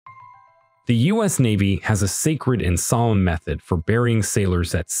The U.S. Navy has a sacred and solemn method for burying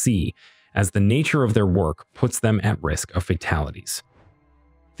sailors at sea, as the nature of their work puts them at risk of fatalities.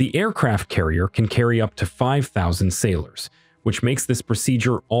 The aircraft carrier can carry up to 5,000 sailors, which makes this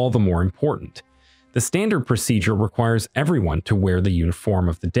procedure all the more important. The standard procedure requires everyone to wear the uniform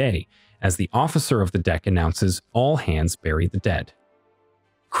of the day, as the officer of the deck announces all hands bury the dead.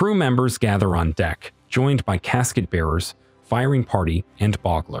 Crew members gather on deck, joined by casket bearers, firing party, and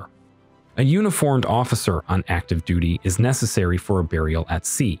bogler. A uniformed officer on active duty is necessary for a burial at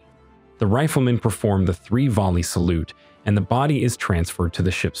sea. The riflemen perform the 3-volley salute, and the body is transferred to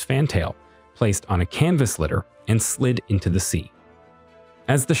the ship's fantail, placed on a canvas litter, and slid into the sea.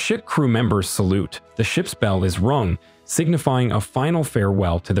 As the ship crew members salute, the ship's bell is rung, signifying a final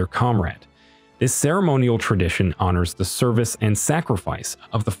farewell to their comrade. This ceremonial tradition honors the service and sacrifice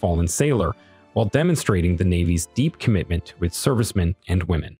of the fallen sailor, while demonstrating the Navy's deep commitment to its servicemen and women.